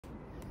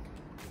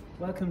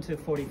Welcome to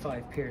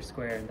 45 Pearse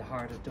Square in the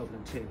heart of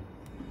Dublin 2.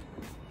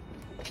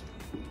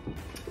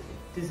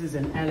 This is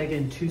an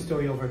elegant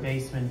two-storey over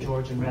basement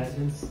Georgian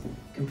residence,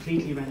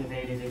 completely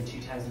renovated in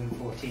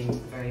 2014 to the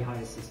very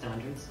highest of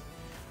standards.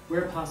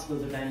 Where possible,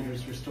 the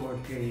vendors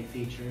restored period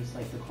features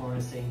like the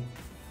cornicing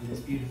and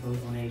this beautiful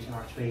ornate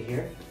archway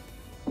here.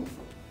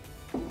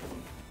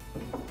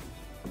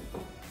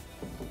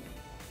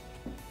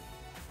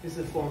 This is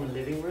a formal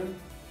living room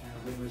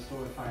with a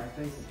restored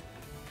fireplace.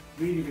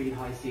 Really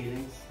high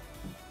ceilings,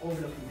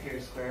 overlooking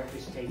Pearse Square,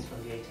 which dates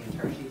from the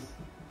 1830s.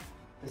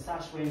 The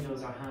sash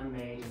windows are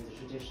handmade in the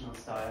traditional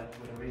style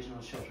with original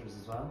shutters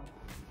as well.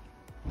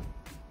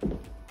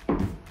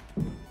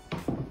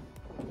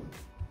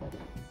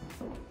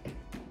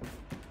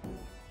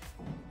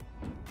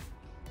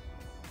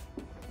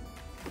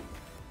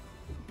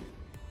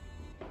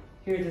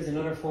 Here there's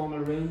another formal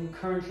room,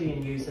 currently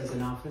in use as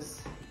an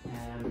office,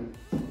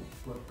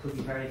 but could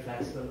be very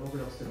flexible,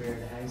 overlooks the rear of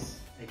the house.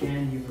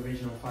 Again, you have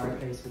original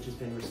fireplace which has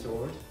been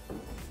restored.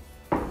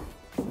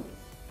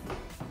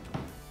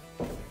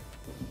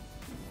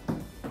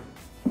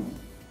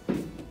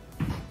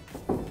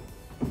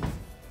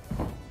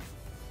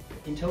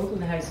 In total,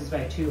 the house is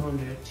about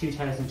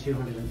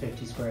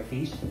 2,250 square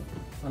feet.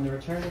 On the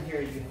return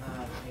here, you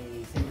have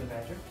a single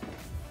bedroom,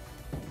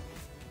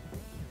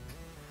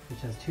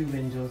 which has two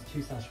windows,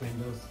 two sash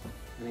windows,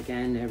 and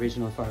again, the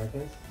original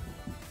fireplace.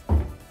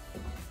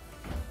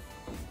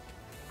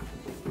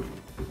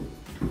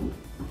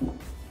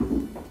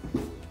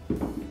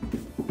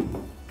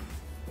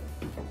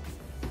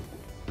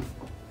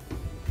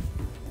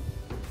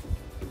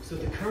 So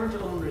the current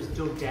owners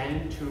dug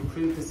down to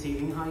improve the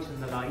ceiling height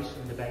and the light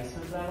in the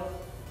basement level.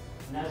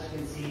 And as you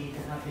can see,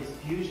 they have this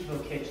beautiful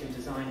kitchen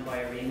designed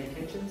by Arena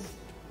Kitchens.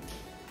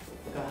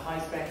 They've got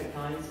high-spec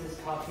appliances,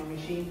 coffee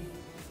machine,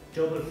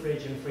 double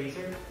fridge and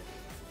freezer.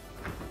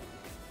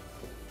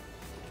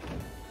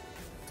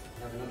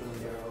 We have another one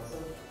there also.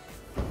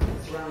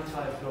 Ceramic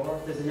tile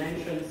floor. There's an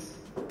entrance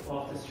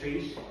off the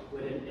street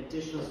with an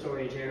additional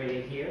storage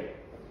area here.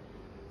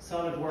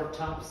 Solid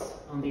worktops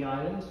on the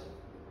island.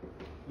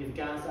 You have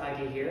gas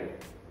aggie here,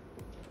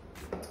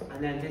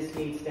 and then this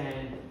leads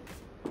down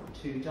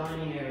to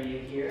dining area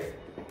here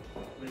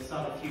with a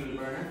solid fuel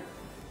burner.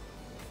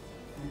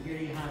 And here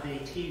you have a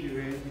TV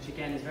room, which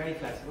again is very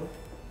flexible.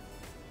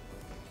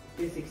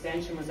 This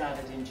extension was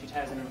added in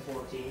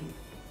 2014.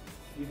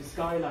 You have a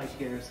skylight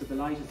here, so the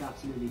light is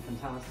absolutely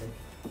fantastic.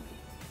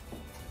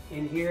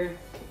 In here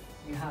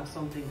you have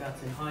something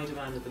that's in high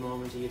demand at the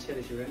moment, a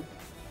utility room,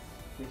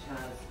 which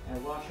has a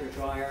washer,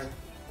 dryer,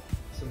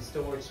 some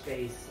storage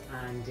space,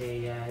 and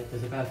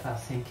there's a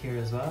Belfast sink here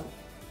as well.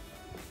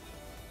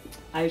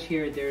 Out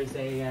here there's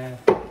a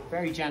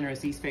very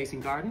generous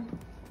east-facing garden.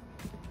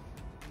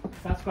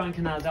 That's Grand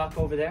Canal Dock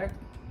over there,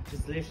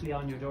 just literally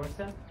on your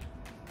doorstep.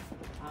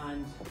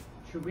 And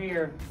to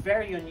rear,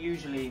 very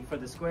unusually for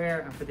the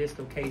square and for this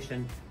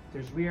location,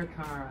 there's rear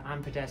car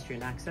and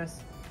pedestrian access,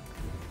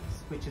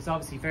 which is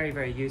obviously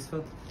very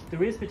useful.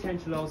 There is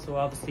potential also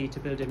obviously to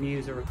build a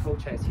mews or a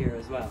coach house here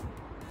as well,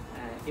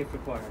 if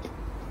required.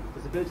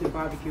 There's a built-in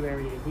barbecue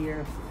area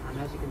here, and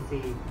as you can see,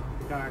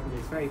 the garden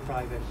is very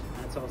private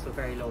and it's also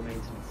very low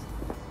maintenance.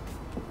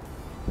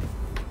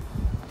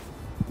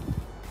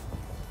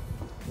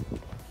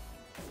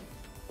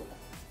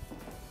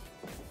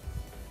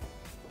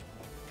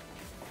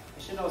 I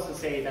should also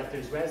say that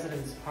there's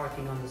residents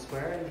parking on the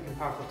square, and you can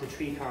park up to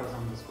 3 cars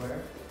on the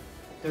square.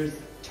 There's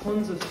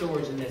tons of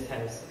storage in this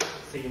house,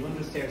 so you have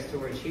understairs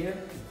storage here,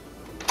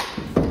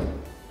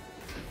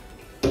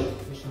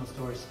 additional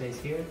storage space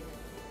here.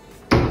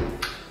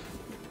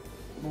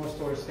 More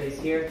storage space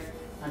here,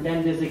 and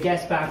then there's a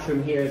guest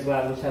bathroom here as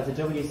well, which has a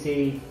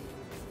WC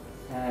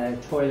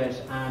toilet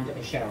and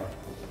a shower.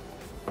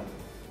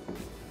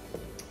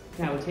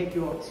 Now we'll take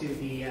you up to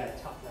the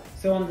top level.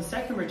 So on the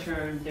second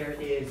return there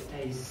is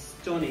a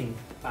stunning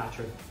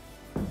bathroom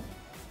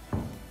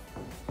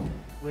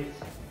with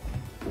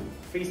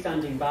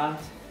freestanding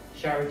bath,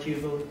 shower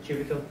cubicle,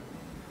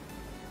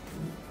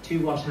 2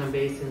 wash hand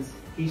basins,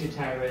 heated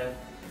towel rail,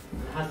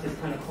 and it has this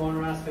kind of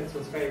corner aspect, so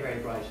it's very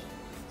bright.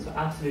 So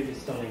absolutely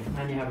stunning,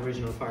 and you have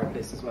original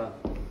fireplace as well.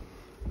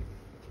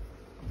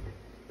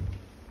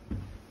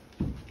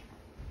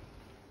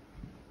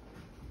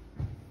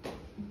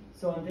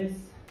 So on this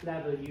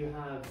level you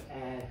have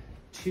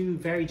 2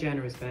 very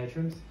generous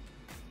bedrooms.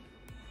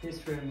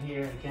 This room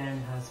here again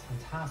has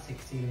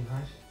fantastic ceiling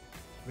height,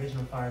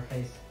 original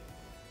fireplace,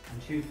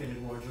 and 2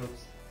 fitted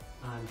wardrobes,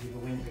 and you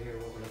have a window here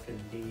overlooking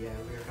the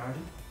rear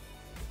garden.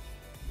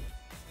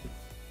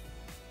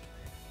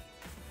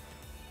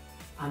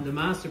 And the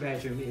master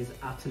bedroom is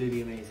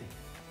absolutely amazing.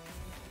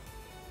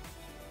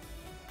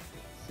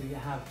 So you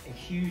have a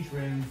huge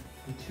room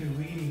with 2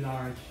 really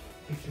large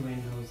picture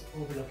windows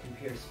overlooking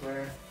Pearse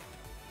Square,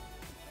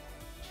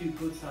 2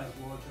 good-sized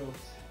wardrobes,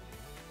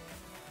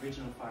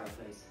 original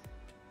fireplace.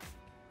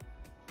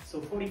 So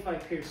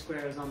 45 Pearse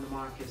Square is on the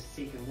market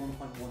seeking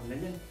 1.1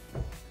 million.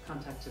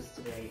 Contact us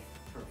today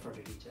for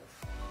further details.